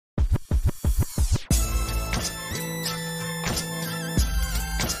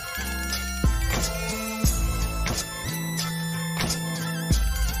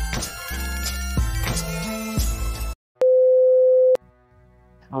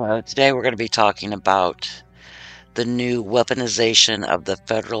Today we're going to be talking about the new weaponization of the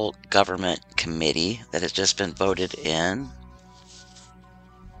federal government committee that has just been voted in.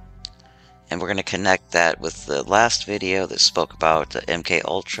 And we're going to connect that with the last video that spoke about the MK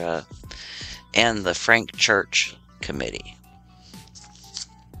Ultra and the Frank Church Committee.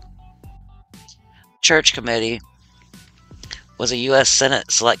 Church Committee was a U.S.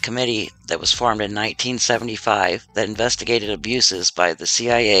 Senate Select Committee that was formed in 1975 that investigated abuses by the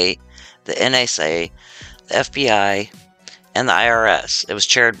CIA, the NSA, the FBI, and the IRS. It was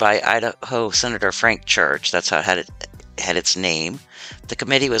chaired by Idaho Senator Frank Church. That's how it had its name. The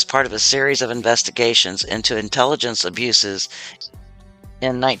committee was part of a series of investigations into intelligence abuses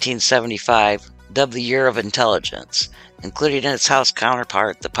in 1975, dubbed the Year of Intelligence, including in its House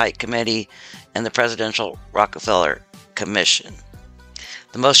counterpart, the Pike Committee and the Presidential Rockefeller Commission.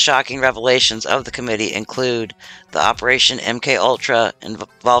 The most shocking revelations of the committee include the Operation MK Ultra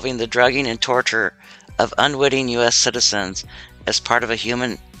involving the drugging and torture of unwitting U.S. citizens as part of a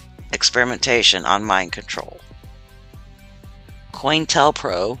human experimentation on mind control.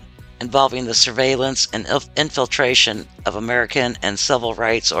 COINTELPRO involving the surveillance and infiltration of American and civil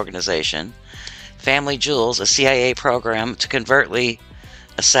rights organization. Family Jewels, a CIA program to covertly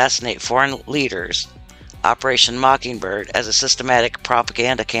assassinate foreign leaders. Operation Mockingbird as a systematic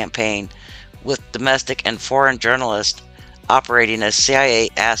propaganda campaign with domestic and foreign journalists operating as CIA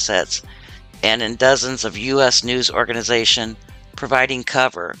assets and in dozens of U.S. news organizations providing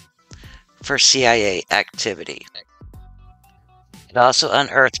cover for CIA activity. It also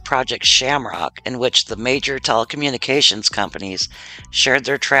unearthed Project Shamrock, in which the major telecommunications companies shared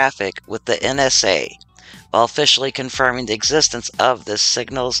their traffic with the NSA, while officially confirming the existence of this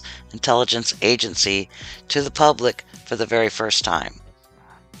signals intelligence agency to the public for the very first time.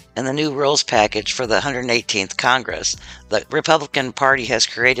 In the new rules package for the 118th Congress, the Republican Party has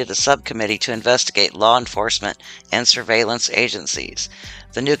created a subcommittee to investigate law enforcement and surveillance agencies.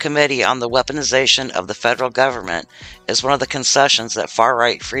 The new Committee on the Weaponization of the Federal Government is one of the concessions that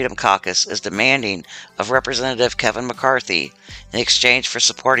far-right Freedom Caucus is demanding of Representative Kevin McCarthy in exchange for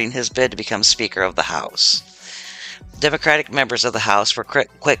supporting his bid to become Speaker of the House. Democratic members of the House were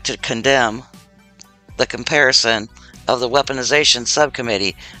quick to condemn the comparison of the Weaponization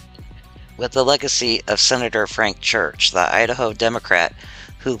Subcommittee with the legacy of Senator Frank Church, the Idaho Democrat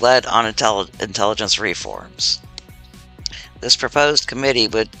who led on intelligence reforms. This proposed committee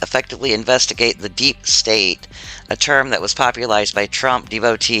would effectively investigate the deep state, a term that was popularized by Trump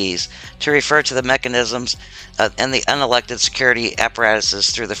devotees to refer to the mechanisms and the unelected security apparatuses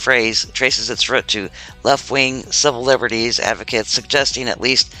through the phrase traces its root to left-wing civil liberties advocates, suggesting at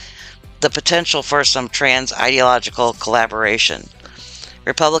least the potential for some trans-ideological collaboration.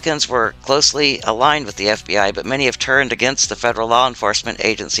 Republicans were closely aligned with the FBI, but many have turned against the federal law enforcement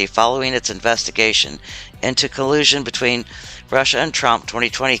agency following its investigation into collusion between Russia and Trump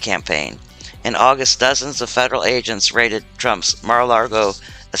 2020 campaign. In August, dozens of federal agents raided Trump's Mar-a-Lago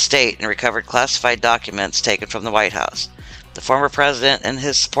estate and recovered classified documents taken from the White House. The former president and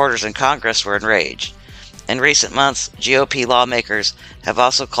his supporters in Congress were enraged. In recent months, GOP lawmakers have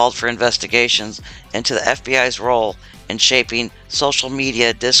also called for investigations into the FBI's role in shaping social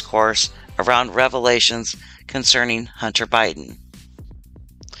media discourse around revelations concerning Hunter Biden.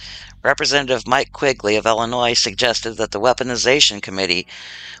 Representative Mike Quigley of Illinois suggested that the Weaponization Committee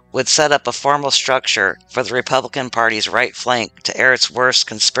would set up a formal structure for the Republican Party's right flank to air its worst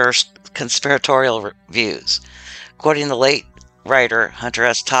conspiratorial views. Quoting the late writer Hunter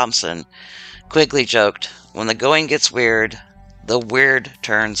S. Thompson, Quigley joked, "When the going gets weird, the weird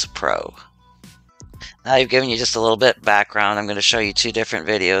turns pro." Now I've given you just a little bit background. I'm going to show you two different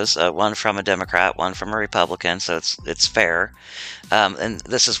videos, one from a Democrat, one from a Republican, so it's fair. And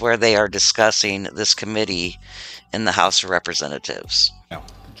this is where they are discussing this committee in the House of Representatives. No.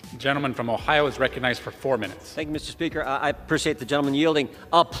 The gentleman from Ohio is recognized for 4 minutes. Thank you, Mr. Speaker. I appreciate the gentleman yielding.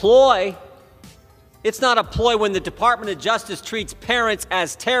 A ploy? It's not a ploy when the Department of Justice treats parents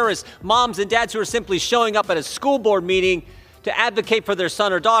as terrorists, moms and dads who are simply showing up at a school board meeting to advocate for their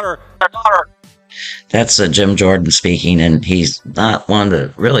son or daughter. That's Jim Jordan speaking, and he's not one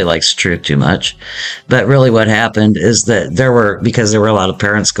that really likes truth too much. But really what happened is that because there were a lot of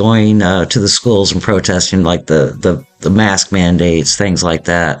parents going to the schools and protesting like the mask mandates, things like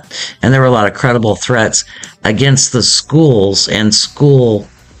that. And there were a lot of credible threats against the schools and school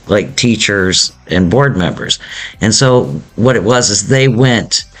like teachers and board members. And so what it was is they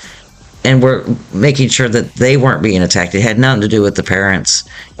went and were making sure that they weren't being attacked. It had nothing to do with the parents.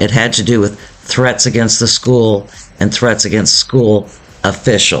 It had to do with threats against the school and threats against school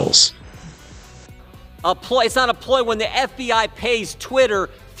officials. A ploy. It's not a ploy when the FBI pays Twitter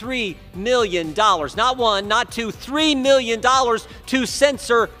 $3 million. Not one, not two, $3 million to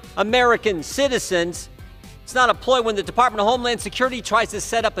censor American citizens. It's not a ploy when the Department of Homeland Security tries to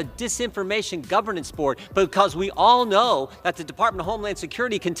set up a disinformation governance board, because we all know that the Department of Homeland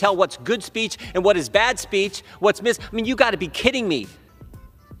Security can tell what's good speech and what is bad speech, what's I mean, you got to be kidding me.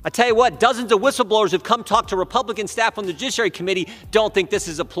 I tell you what, dozens of whistleblowers who've come talk to Republican staff on the Judiciary Committee don't think this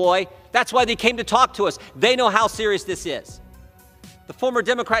is a ploy. That's why they came to talk to us. They know how serious this is. The former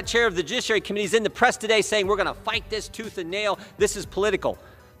Democrat chair of the Judiciary Committee is in the press today saying we're going to fight this tooth and nail. This is political.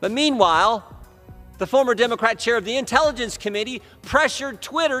 But meanwhile, the former Democrat chair of the Intelligence Committee pressured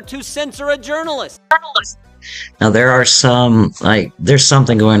Twitter to censor a journalist. Now, there are there's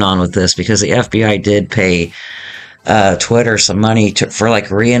something going on with this, because the FBI did pay Twitter some money for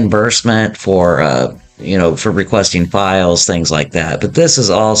like reimbursement for for requesting files, things like that. But this is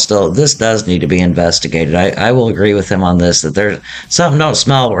all this does need to be investigated. I will agree with him on this, that there's something don't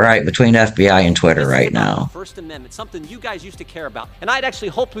smell right between FBI and Twitter right now. First Amendment, something you guys used to care about. And I'd actually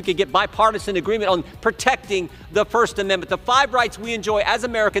hoped we could get bipartisan agreement on protecting the First Amendment, the 5 rights we enjoy as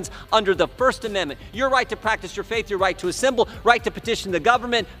Americans under the First Amendment. Your right to practice your faith, your right to assemble, right to petition the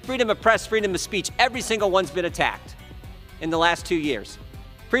government, freedom of press, freedom of speech. Every single one's been attacked in the last 2 years.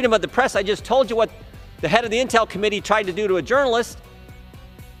 Freedom of the press, I just told you what the head of the Intel Committee tried to do to a journalist.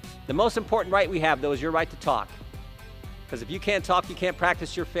 The most important right we have, though, is your right to talk. Because if you can't talk, you can't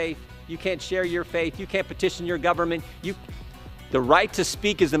practice your faith, you can't share your faith, you can't petition your government. The right to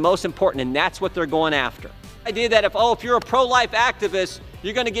speak is the most important, and that's what they're going after. The idea that if you're a pro-life activist,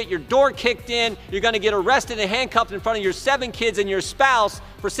 you're going to get your door kicked in, you're going to get arrested and handcuffed in front of your 7 kids and your spouse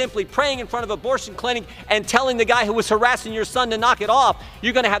for simply praying in front of an abortion clinic and telling the guy who was harassing your son to knock it off.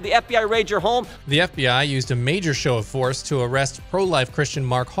 You're going to have the FBI raid your home. The FBI used a major show of force to arrest pro-life Christian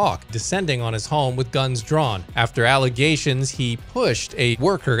Mark Hawk, descending on his home with guns drawn, after allegations he pushed a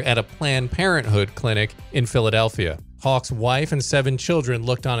worker at a Planned Parenthood clinic in Philadelphia. Hawk's wife and 7 children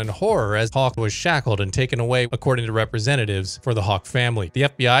looked on in horror as Hawk was shackled and taken away, according to representatives for the Hawk family. The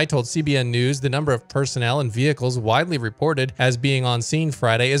FBI told CBN News the number of personnel and vehicles widely reported as being on scene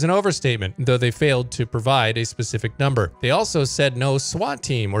Friday is an overstatement, though they failed to provide a specific number. They also said no SWAT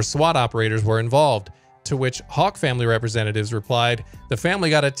team or SWAT operators were involved, to which Hawk family representatives replied, the family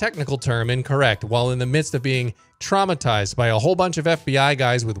got a technical term incorrect while in the midst of being traumatized by a whole bunch of FBI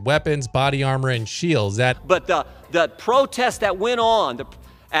guys with weapons, body armor, and shields. But the protest that went on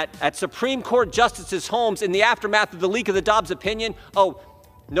at Supreme Court justices' homes in the aftermath of the leak of the Dobbs opinion,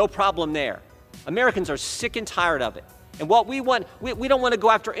 no problem there. Americans are sick and tired of it. And what we want, we don't want to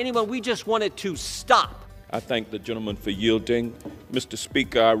go after anyone, we just want it to stop. I thank the gentleman for yielding. Mr.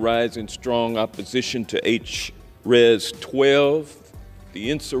 Speaker, I rise in strong opposition to H-Res 12,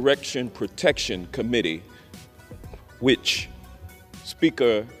 the Insurrection Protection Committee, which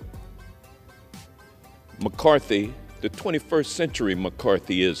Speaker McCarthy, the 21st century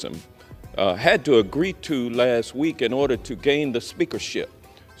McCarthyism, had to agree to last week in order to gain the speakership.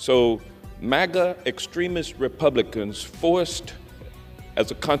 So MAGA extremist Republicans forced,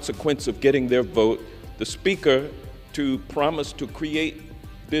 as a consequence of getting their vote, the Speaker to promise to create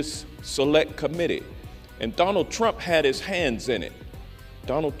this select committee. And Donald Trump had his hands in it.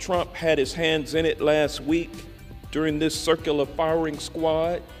 Donald Trump had his hands in it last week during this circular firing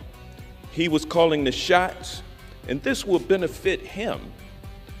squad. He was calling the shots, and this will benefit him.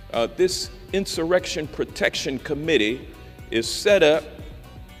 This Insurrection Protection Committee is set up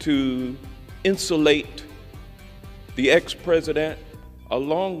to insulate the ex-president,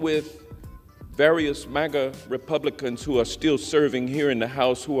 along with various MAGA Republicans who are still serving here in the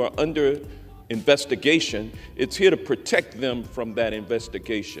House, who are under investigation. It's here to protect them from that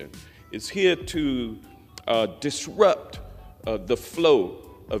investigation. It's here to disrupt the flow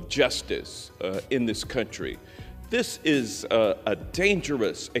of justice in this country. This is a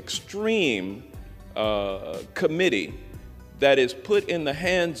dangerous, extreme committee that is put in the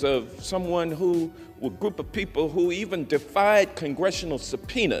hands of someone a group of people who even defied congressional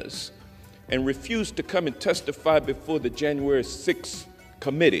subpoenas and refused to come and testify before the January 6th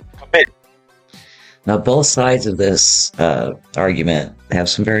committee. Now, both sides of this argument have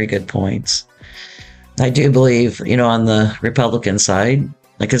some very good points. I do believe, on the Republican side,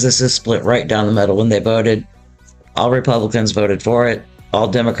 because this is split right down the middle. When they voted, all Republicans voted for it, all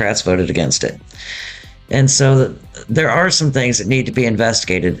Democrats voted against it. And so there are some things that need to be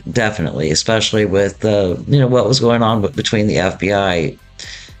investigated, definitely, especially with, what was going on between the FBI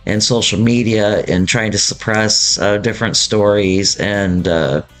and social media and trying to suppress different stories. And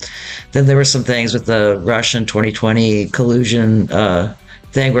then there were some things with the Russian 2020 collusion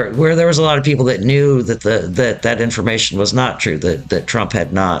thing where there was a lot of people that knew that that information was not true, that Trump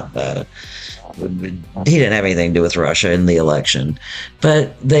had not he didn't have anything to do with Russia in the election,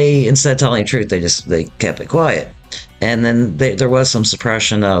 but they, instead of telling the truth, they kept it quiet. And then there was some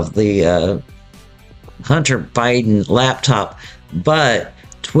suppression of the Hunter Biden laptop, but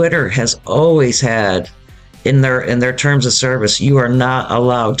Twitter has always had in their terms of service, you are not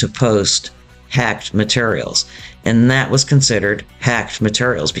allowed to post hacked materials. And that was considered hacked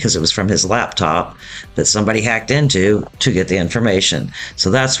materials because it was from his laptop that somebody hacked into to get the information.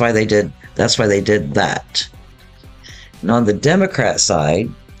 So that's why they did that. And on the Democrat side,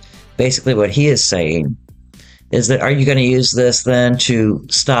 basically what he is saying is that, are you going to use this then to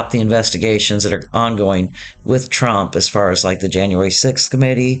stop the investigations that are ongoing with Trump as far as like the January 6th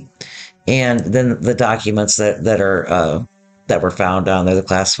committee, and then the documents that were found down there, the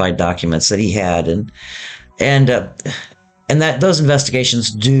classified documents that he had, and that those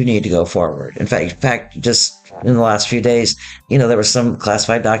investigations do need to go forward. In fact, just in the last few days, there were some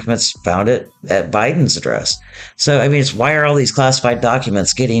classified documents found at Biden's address. So I mean, why are all these classified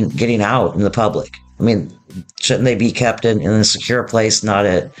documents getting out in the public? I mean, shouldn't they be kept in a secure place, not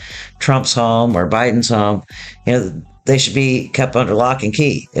at Trump's home or Biden's home? They should be kept under lock and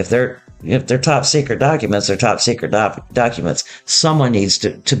key. If they're top secret documents, they're top secret documents. Someone needs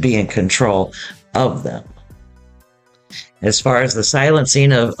to be in control of them. As far as the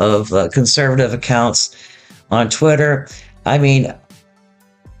silencing of conservative accounts on Twitter, I mean,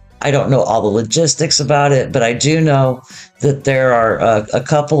 I don't know all the logistics about it, but I do know that there are a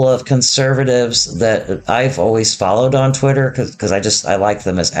couple of conservatives that I've always followed on Twitter because I like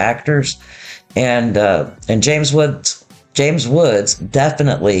them as actors, and James Woods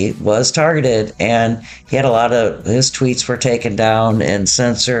definitely was targeted, and he had a lot of his tweets were taken down and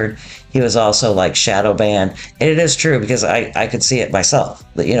censored. He was also like shadow banned, and it is true because I could see it myself.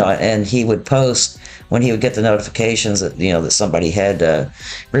 And he would post when he would get the notifications that that somebody had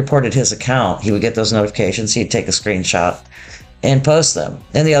reported his account. He would get those notifications. He'd take a screenshot and post them.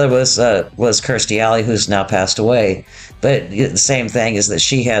 And the other was Kirstie Alley, who's now passed away. But the same thing is that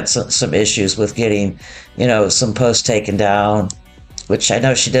she had some issues with getting, some posts taken down, which I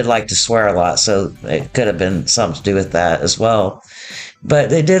know she did like to swear a lot, so it could have been something to do with that as well.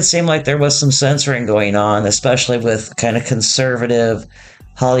 But it did seem like there was some censoring going on, especially with kind of conservative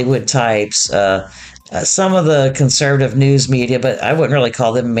Hollywood types. Some of the conservative news media, but I wouldn't really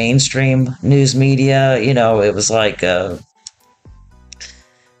call them mainstream news media. It was like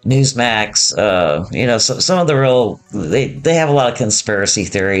Newsmax, so some of the real, they have a lot of conspiracy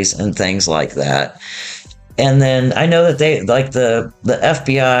theories and things like that. And then I know that they, like the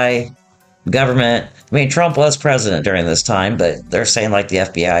FBI, government, I mean, Trump was president during this time, but they're saying like the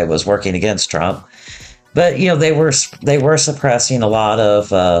FBI was working against Trump. But, they were suppressing a lot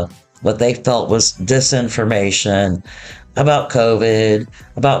of what they felt was disinformation about COVID,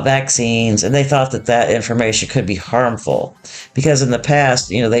 about vaccines, and they thought that information could be harmful because in the past,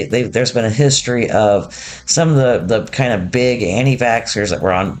 there's been a history of some of the kind of big anti-vaxxers that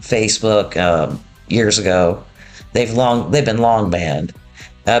were on Facebook years ago. They've been long banned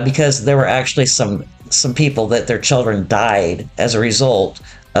because there were actually some people that their children died as a result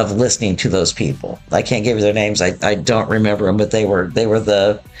of listening to those people. I can't give you their names. I don't remember them, but they were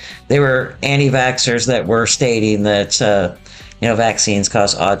anti-vaxxers that were stating that vaccines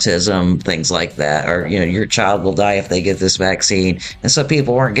cause autism, things like that, or your child will die if they get this vaccine. And so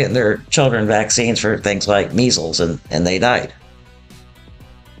people weren't getting their children vaccines for things like measles, and they died.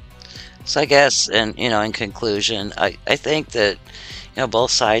 So I guess, and in conclusion, I think that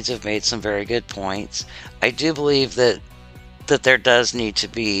both sides have made some very good points. I do believe that there does need to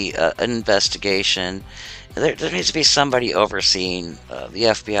be an investigation. There needs to be somebody overseeing the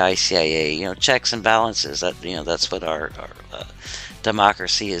FBI, CIA, checks and balances. That's what our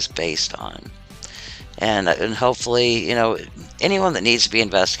democracy is based on. And hopefully, anyone that needs to be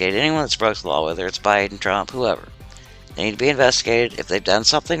investigated, anyone that's broke the law, whether it's Biden, Trump, whoever, they need to be investigated. If they've done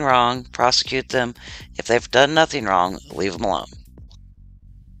something wrong, prosecute them. If they've done nothing wrong, leave them alone.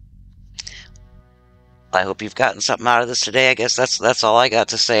 I hope you've gotten something out of this today. I guess that's all I got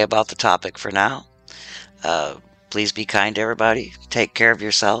to say about the topic for now. Please be kind to everybody. Take care of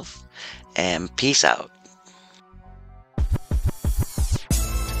yourself. And peace out.